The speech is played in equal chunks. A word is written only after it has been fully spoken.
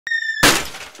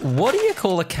What do you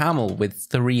call a camel with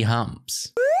 3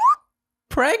 humps?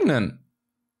 Pregnant.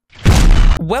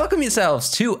 Welcome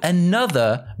yourselves to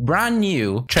another brand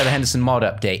new Trevor Henderson mod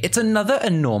update. It's another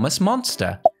enormous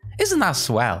monster. Isn't that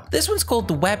swell? This one's called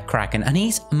the Web Kraken and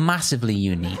he's massively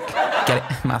unique. Get it?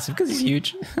 Massive because he's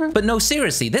huge. But no,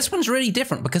 seriously, this one's really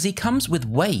different because he comes with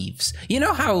waves. You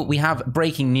know how we have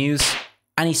breaking news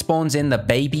and he spawns in the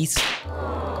babies?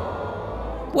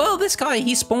 Well, this guy,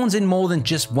 he spawns in more than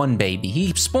just one baby.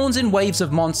 He spawns in waves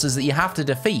of monsters that you have to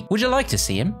defeat. Would you like to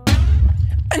see him?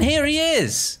 And here he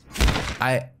is.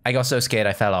 I got so scared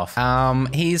I fell off.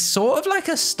 He's sort of like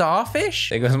a starfish.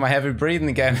 There goes my heavy breathing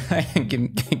again.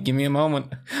 give me a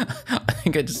moment. I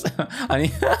think I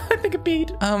think I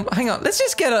peed. Hang on. Let's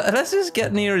just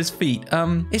get near his feet.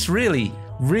 It's really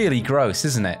gross,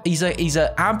 isn't it? He's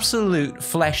a absolute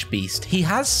flesh beast. He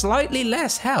has slightly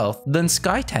less health than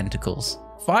Sky Tentacles.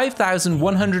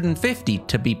 5,150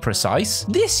 to be precise.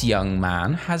 This young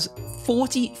man has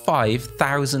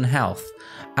 45,000 health.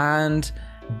 And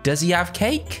does he have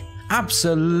cake?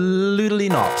 Absolutely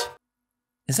not.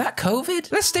 Is that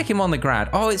COVID? Let's stick him on the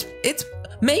ground. Oh, it's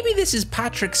maybe this is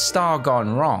Patrick's star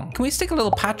gone wrong. Can we stick a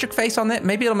little Patrick face on it?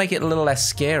 Maybe it'll make it a little less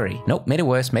scary. Nope, made it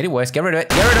worse. Get rid of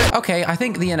it. Okay, I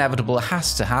think the inevitable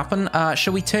has to happen.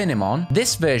 Shall we turn him on?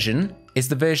 This version is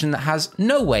the version that has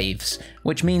no waves,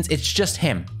 which means it's just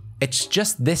him. It's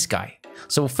just this guy.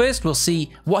 So first we'll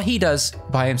see what he does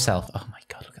by himself. Oh my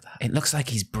God, look at that. It looks like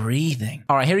he's breathing.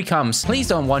 All right, here he comes. Please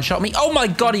don't one-shot me. Oh my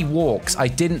God, he walks. I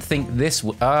didn't think this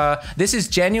would, this is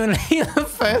genuinely the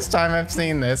first time I've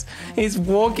seen this. He's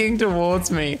walking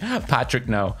towards me. Patrick,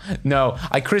 no. No,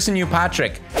 I christen you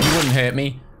Patrick. You wouldn't hurt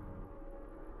me.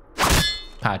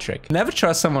 Patrick. Never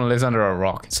trust someone who lives under a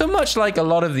rock. So much like a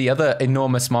lot of the other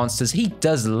enormous monsters, he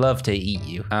does love to eat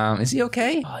you. Is he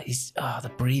okay? Oh, the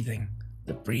breathing.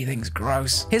 The breathing's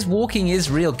gross. His walking is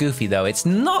real goofy though. It's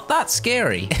not that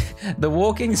scary. The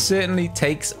walking certainly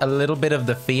takes a little bit of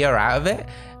the fear out of it.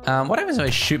 What happens if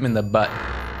I shoot him in the butt?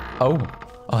 Oh,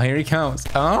 here he comes.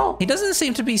 Oh, he doesn't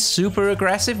seem to be super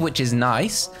aggressive, which is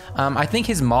nice. I think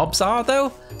his mobs are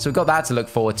though. So we've got that to look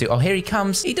forward to. Oh, here he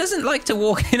comes. He doesn't like to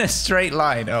walk in a straight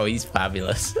line. Oh, he's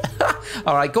fabulous.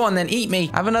 All right, go on then, eat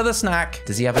me. Have another snack.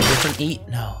 Does he have a different eat?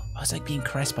 No. I was like being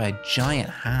caressed by a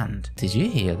giant hand. Did you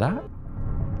hear that?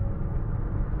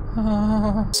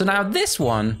 So now this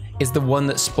one is the one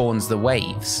that spawns the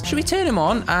waves. Should we turn him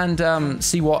on and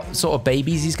see what sort of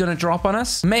babies he's gonna drop on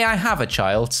us? May I have a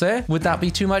child, sir? Would that be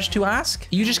too much to ask?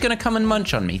 Are you just gonna come and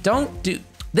munch on me? Don't do...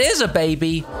 There's a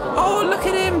baby. Oh, look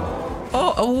at him.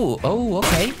 Oh,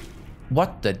 okay.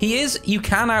 What the... He is... You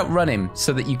can outrun him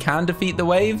so that you can defeat the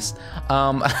waves.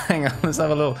 Hang on, let's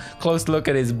have a little close look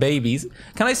at his babies.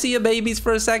 Can I see your babies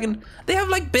for a second? They have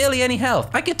like barely any health.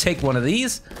 I could take one of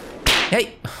these.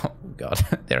 Hey, oh God,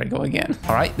 there I go again.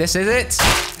 All right, this is it.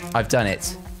 I've done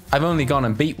it. I've only gone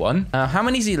and beat one. How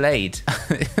many's he laid?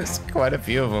 There's quite a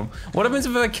few of them. What happens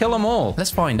if I kill them all? Let's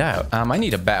find out. I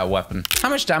need a better weapon. How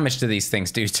much damage do these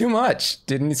things do? Too much.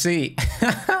 Didn't see.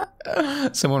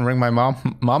 Someone ring my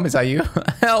mom. Mom, is that you?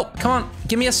 Help, come on,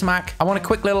 give me a smack. I want a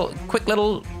quick little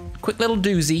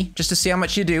doozy just to see how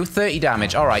much you do. 30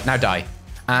 damage. All right, now die.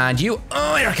 And you,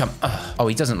 oh, here I come. Oh,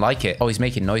 he doesn't like it. Oh, he's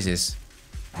making noises.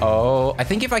 Oh, I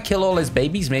think if I kill all his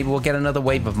babies, maybe we'll get another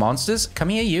wave of monsters. Come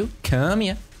here, you. Come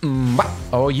here.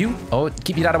 Oh, you. Oh,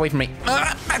 keep your dad away from me.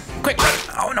 Quick.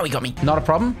 Oh, no, he got me. Not a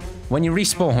problem. When you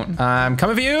respawn, I'm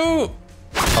coming for you.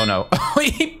 Oh, no.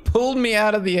 He pulled me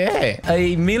out of the air.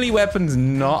 A melee weapon's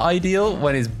not ideal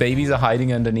when his babies are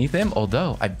hiding underneath him.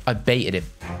 Although, I baited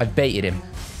him.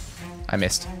 I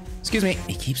missed. Excuse me.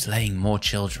 He keeps laying more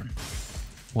children.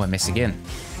 Oh, I missed again.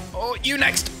 Oh, you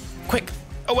next. Quick.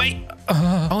 Oh, wait.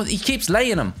 Oh, he keeps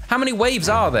laying them. How many waves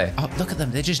are there? Oh, look at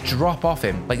them. They just drop off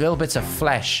him like little bits of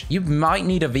flesh. You might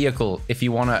need a vehicle if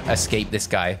you want to escape this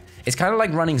guy. It's kind of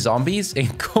like running zombies in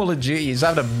Call of Duty. You just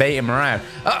have to bait him around.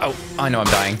 Uh-oh. I know I'm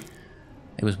dying.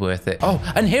 It was worth it. Oh,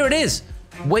 and here it is.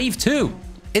 Wave 2.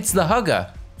 It's the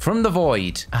Hugger from the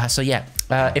Void. So yeah,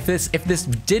 if this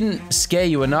didn't scare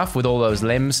you enough with all those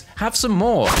limbs, have some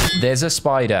more. There's a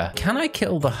spider. Can I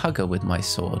kill the Hugger with my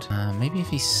sword? Maybe if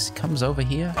he comes over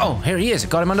here. Oh, here he is.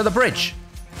 Got him under the bridge.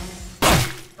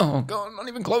 Oh God, not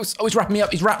even close. Oh, he's wrapped me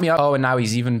up. He's wrapped me up. Oh, and now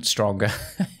he's even stronger.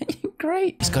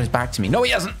 Great. He's got his back to me. No, he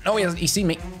hasn't. No, he hasn't. He's seen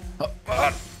me.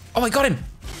 Oh, I got him.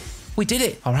 We did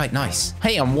it. All right, nice.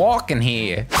 Hey, I'm walking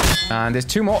here. And there's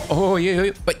 2 more. Oh, yeah.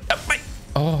 Wait.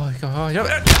 Oh, my God.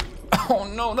 Oh,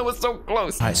 no, that was so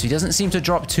close. All right, so he doesn't seem to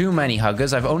drop too many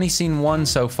Huggers. I've only seen one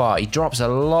so far. He drops a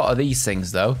lot of these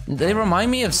things, though. They remind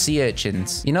me of sea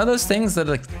urchins. You know those things that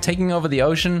are taking over the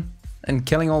ocean? and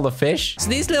killing all the fish. So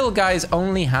these little guys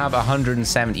only have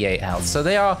 178 health. So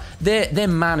they're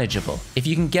manageable. If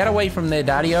you can get away from their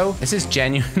daddy-o, this is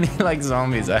genuinely like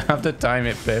zombies. I have to time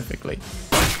it perfectly.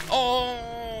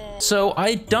 Oh! So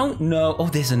I don't know. Oh,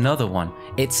 there's another one.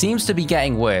 It seems to be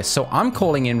getting worse, so I'm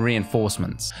calling in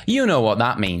reinforcements. You know what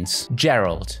that means.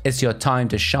 Gerald, it's your time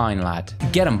to shine, lad.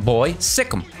 Get him, boy.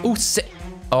 Sick him. Ooh, sick.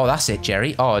 Oh, that's it,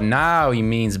 Jerry. Oh, now he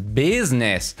means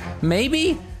business.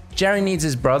 Maybe Jerry needs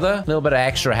his brother. A little bit of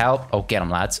extra help. Oh, get him,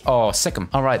 lads. Oh, sick him.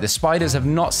 All right, the spiders have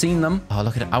not seen them. Oh,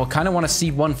 look at it. I kind of want to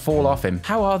see one fall off him.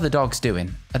 How are the dogs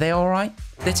doing? Are they all right?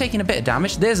 They're taking a bit of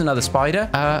damage. There's another spider.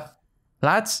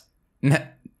 Lads?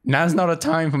 Now's not a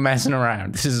time for messing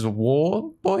around. This is a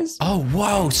war, boys. Oh,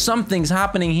 whoa, something's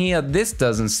happening here. This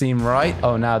doesn't seem right.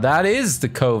 Oh, now that is the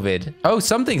COVID. Oh,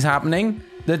 something's happening.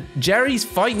 Jerry's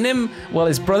fighting him while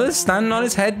his brother's standing on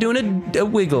his head doing a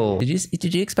wiggle.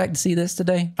 Did you expect to see this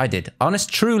today? I did.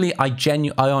 Truly, I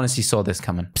honestly saw this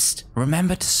coming. Psst,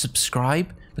 remember to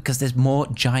subscribe because there's more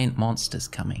giant monsters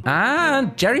coming.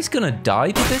 And Jerry's gonna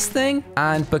die to this thing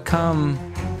and become...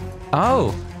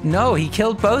 Oh, no, he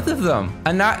killed both of them.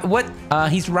 And that, what?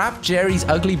 He's wrapped Jerry's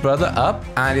ugly brother up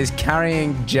and is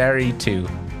carrying Jerry too.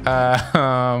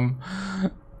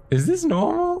 Is this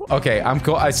normal? Okay, I'm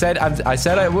cool. I said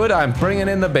I would. I'm bringing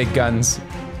in the big guns.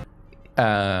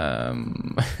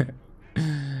 Turn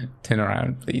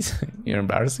around, please. You're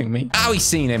embarrassing me. Oh, he's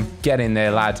seen him. Get in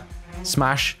there, lad.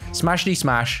 Smash. Smashity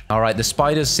smash. All right, the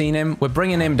spider's seen him. We're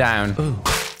bringing him down. Ooh.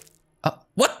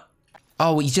 What?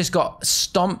 Oh, he just got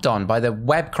stomped on by the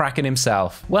web kraken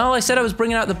himself. Well, I said I was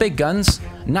bringing out the big guns.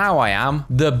 Now I am.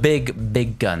 The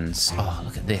big guns. Oh,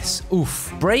 look at this.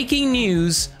 Oof. Breaking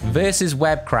news versus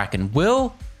web kraken.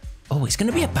 Oh, it's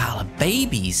going to be a battle of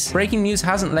babies. Breaking news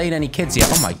hasn't laid any kids yet.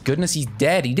 Oh my goodness, he's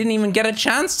dead. He didn't even get a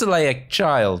chance to lay a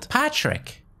child.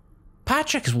 Patrick's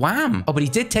wham. Oh, but he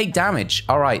did take damage.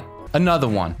 All right, another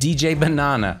one. DJ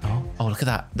Banana. Oh, look at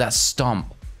that. That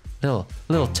stomp. Little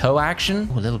toe action,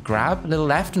 a little grab, a little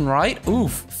left and right.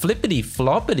 Oof, flippity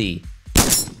floppity.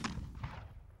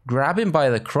 Grab him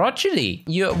by the crotchety.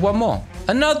 One more,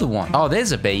 another one. Oh,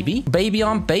 there's a baby. Baby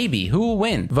on baby. Who will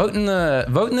win? Vote in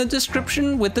the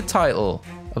description with the title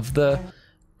of the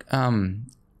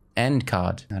end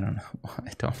card. I don't know.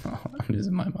 I'm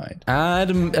losing my mind.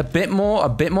 And a bit more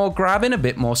grabbing, a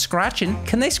bit more scratching.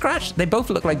 Can they scratch? They both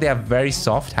look like they have very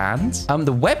soft hands.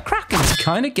 The web kraken's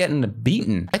kind of getting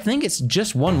beaten. I think it's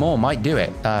just one more might do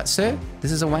it. Sir,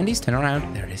 this is a Wendy's. Turn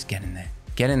around. There it is. Get in there.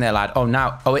 Get in there, lad. Oh,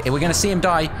 now. Oh, we're going to see him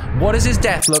die. What does his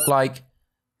death look like?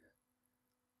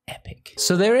 Epic.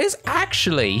 So there is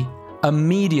actually a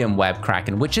medium web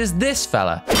kraken, which is this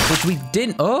fella, which we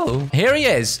didn't. Oh, here he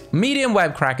is. Medium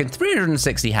web kraken,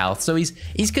 360 health. So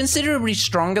he's considerably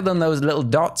stronger than those little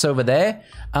dots over there.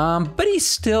 But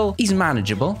he's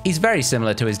manageable. He's very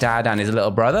similar to his dad and his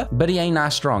little brother, but he ain't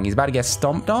that strong. He's about to get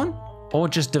stomped on or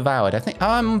just devoured. I think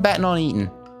I'm betting on eating.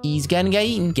 He's gonna get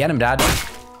eaten. Get him, dad.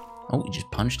 Oh, he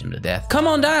just punched him to death. Come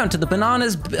on down to the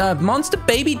Bananas Monster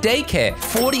Baby Daycare.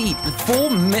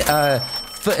 44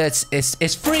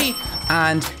 it's free,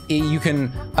 and you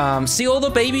can see all the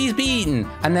babies be eaten,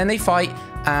 and then they fight.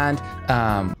 And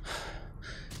I'm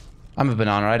a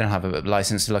banana. I don't have a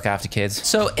license to look after kids.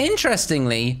 So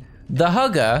interestingly, the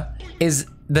Hugger is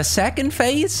the second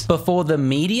phase before the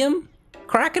medium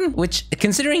kraken, which,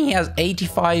 considering he has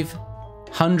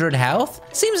 8,500 health,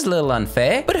 seems a little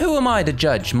unfair. But who am I to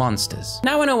judge monsters?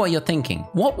 Now I know what you're thinking.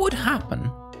 What would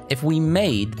happen if we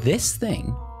made this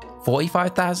thing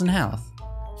 45,000 health?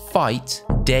 Fight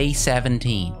day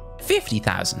 17,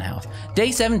 50,000 health.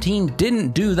 Day 17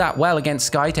 didn't do that well against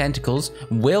Sky Tentacles.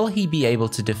 Will he be able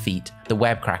to defeat the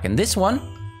web kraken? This one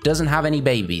doesn't have any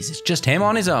babies. It's just him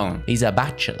on his own. He's a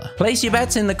bachelor. Place your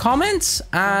bets in the comments,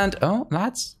 and oh,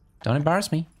 lads, don't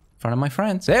embarrass me in front of my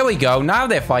friends. There we go. Now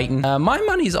they're fighting. My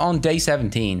money's on day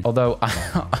 17, although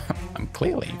I'm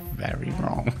clearly very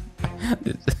wrong.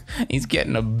 He's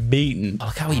getting a beating.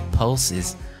 Look how he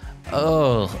pulses.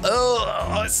 Oh,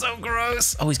 it's so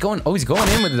gross. Oh, he's going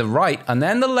in with the right and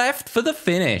then the left for the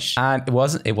finish. And it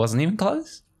wasn't even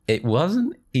close. It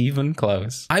wasn't even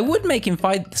close. I would make him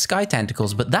fight the Sky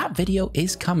Tentacles, but that video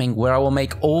is coming where I will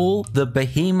make all the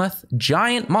behemoth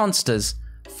giant monsters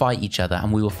fight each other,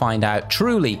 and we will find out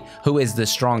truly who is the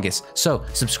strongest. So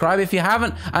subscribe if you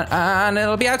haven't, and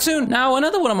it'll be out soon. Now,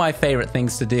 another one of my favorite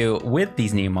things to do with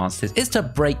these new monsters is to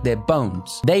break their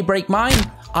bones. They break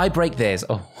mine, I break theirs.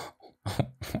 Oh,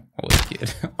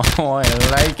 wicked. Oh, I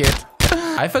like it.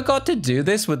 I forgot to do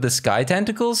this with the Sky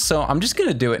Tentacles, so I'm just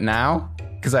gonna do it now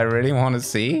because I really want to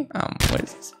see. What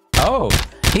is this? Oh,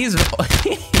 he's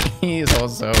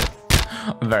also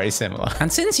Very similar.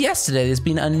 And since yesterday, there's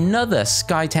been another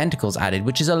Sky Tentacles added,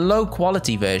 which is a low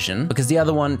quality version because the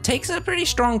other one takes a pretty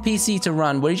strong PC to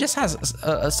run where he just has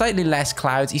a slightly less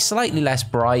clouds. He's slightly less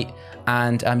bright.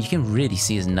 And you can really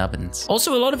see his nubbins.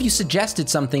 Also, a lot of you suggested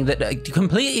something that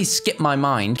completely skipped my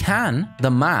mind. Can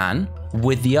the man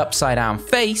with the upside down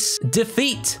face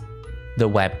defeat the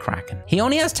Web Kraken? He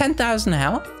only has 10,000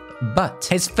 health, but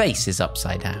his face is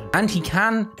upside down. And he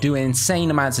can do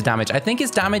insane amounts of damage. I think his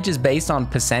damage is based on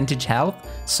percentage health.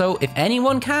 So if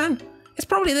anyone can, it's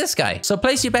probably this guy. So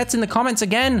place your bets in the comments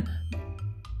again.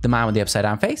 The man with the upside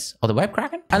down face or the Web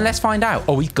Kraken? And let's find out.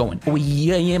 Oh, he's going. Oh,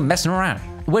 yeah, messing around.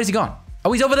 Where's he gone?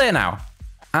 Oh, he's over there now.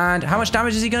 And how much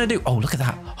damage is he gonna do? Oh, look at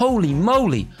that. Holy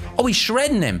moly. Oh, he's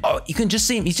shredding him. Oh, you can just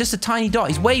see him. He's just a tiny dot.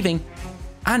 He's waving.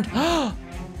 And, oh,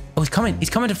 he's coming. He's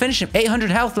coming to finish him.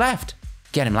 800 health left.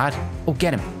 Get him, lad. Oh,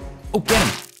 get him. Oh, get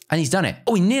him. And he's done it.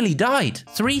 Oh, he nearly died.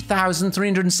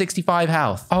 3,365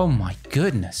 health. Oh my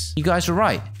goodness. You guys were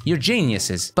right. You're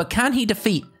geniuses. But can he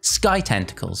defeat Sky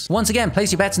Tentacles? Once again,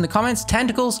 place your bets in the comments.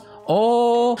 Tentacles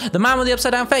or the man with the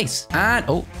upside down face.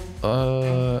 And,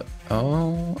 are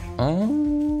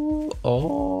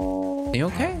you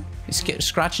okay? You're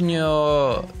scratching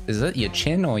your, is it your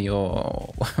chin or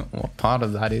your, what part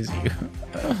of that is you?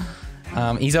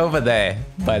 He's over there,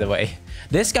 by the way.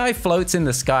 This guy floats in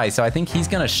the sky, so I think he's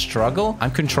gonna struggle.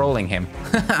 I'm controlling him.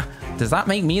 Does that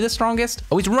make me the strongest?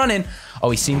 Oh, he's running.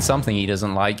 Oh, he's seen something he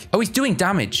doesn't like. Oh, he's doing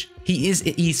damage.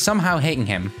 He's somehow hitting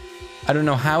him. I don't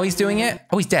know how he's doing it.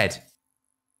 Oh, he's dead.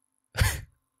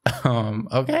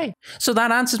 Okay. So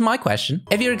that answers my question.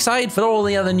 If you're excited for all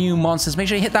the other new monsters, make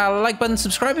sure you hit that like button,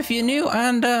 subscribe if you're new,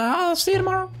 and I'll see you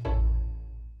tomorrow.